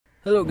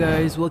Hello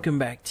guys, welcome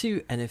back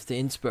to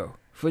NFT Inspo.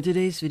 For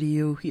today's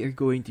video, we are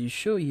going to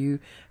show you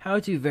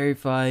how to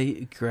verify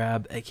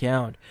Grab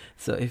account.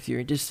 So if you're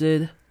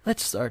interested,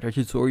 let's start our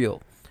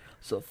tutorial.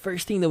 So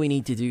first thing that we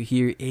need to do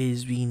here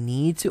is we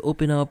need to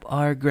open up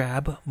our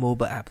Grab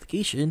mobile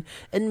application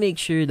and make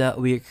sure that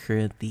we're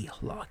currently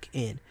logged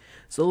in.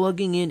 So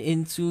logging in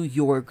into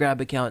your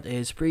Grab account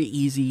is pretty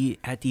easy.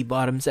 At the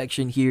bottom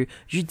section here,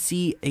 you should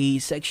see a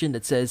section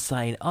that says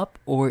sign up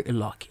or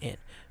log in.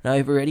 Now,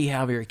 if you already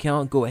have your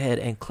account, go ahead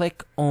and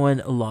click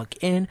on log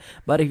in.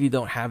 But if you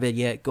don't have it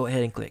yet, go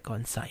ahead and click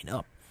on sign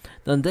up.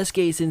 Now, in this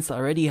case, since I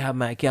already have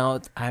my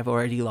account, I've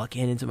already logged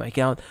in into my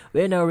account,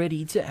 we're now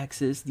ready to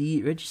access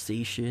the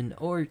registration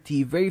or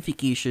the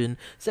verification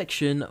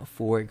section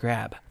for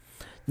Grab.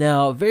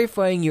 Now,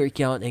 verifying your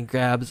account in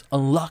Grabs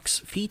unlocks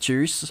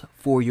features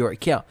for your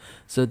account.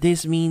 So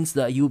this means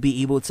that you'll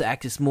be able to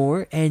access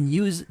more and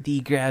use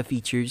the Grab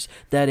features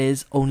that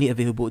is only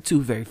available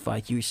to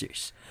verified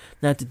users.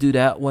 Now, to do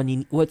that, what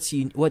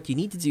you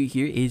need to do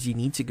here is you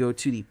need to go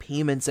to the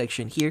payment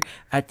section here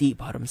at the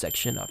bottom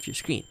section of your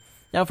screen.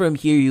 Now from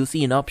here, you'll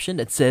see an option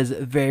that says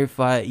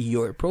verify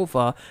your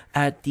profile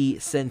at the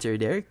center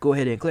there. Go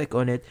ahead and click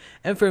on it.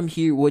 And from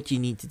here, what you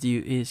need to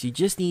do is you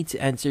just need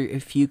to answer a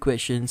few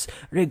questions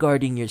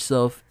regarding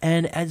yourself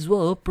and as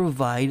well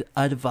provide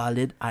a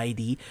valid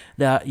ID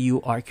that you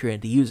are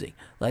currently using.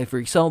 Like for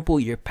example,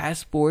 your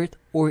passport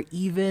or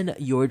even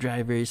your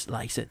driver's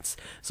license.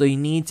 So you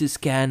need to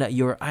scan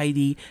your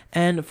ID,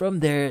 and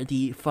from there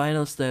the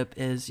final step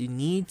is you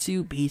need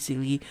to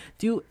basically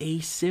do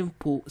a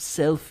simple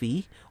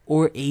selfie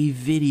or a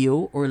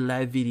video or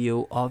live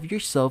video of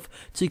yourself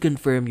to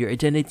confirm your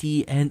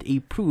identity and a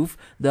proof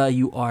that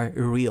you are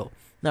real.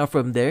 Now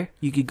from there,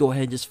 you could go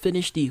ahead and just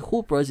finish the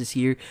whole process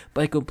here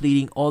by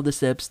completing all the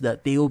steps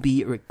that they will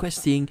be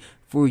requesting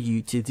for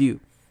you to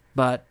do.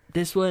 But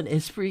this one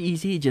is pretty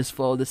easy, just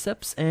follow the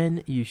steps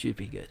and you should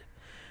be good.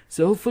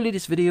 So hopefully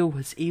this video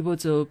was able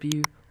to help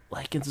you.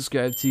 Like and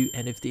subscribe to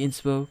NFT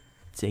Inspo.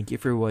 Thank you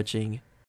for watching.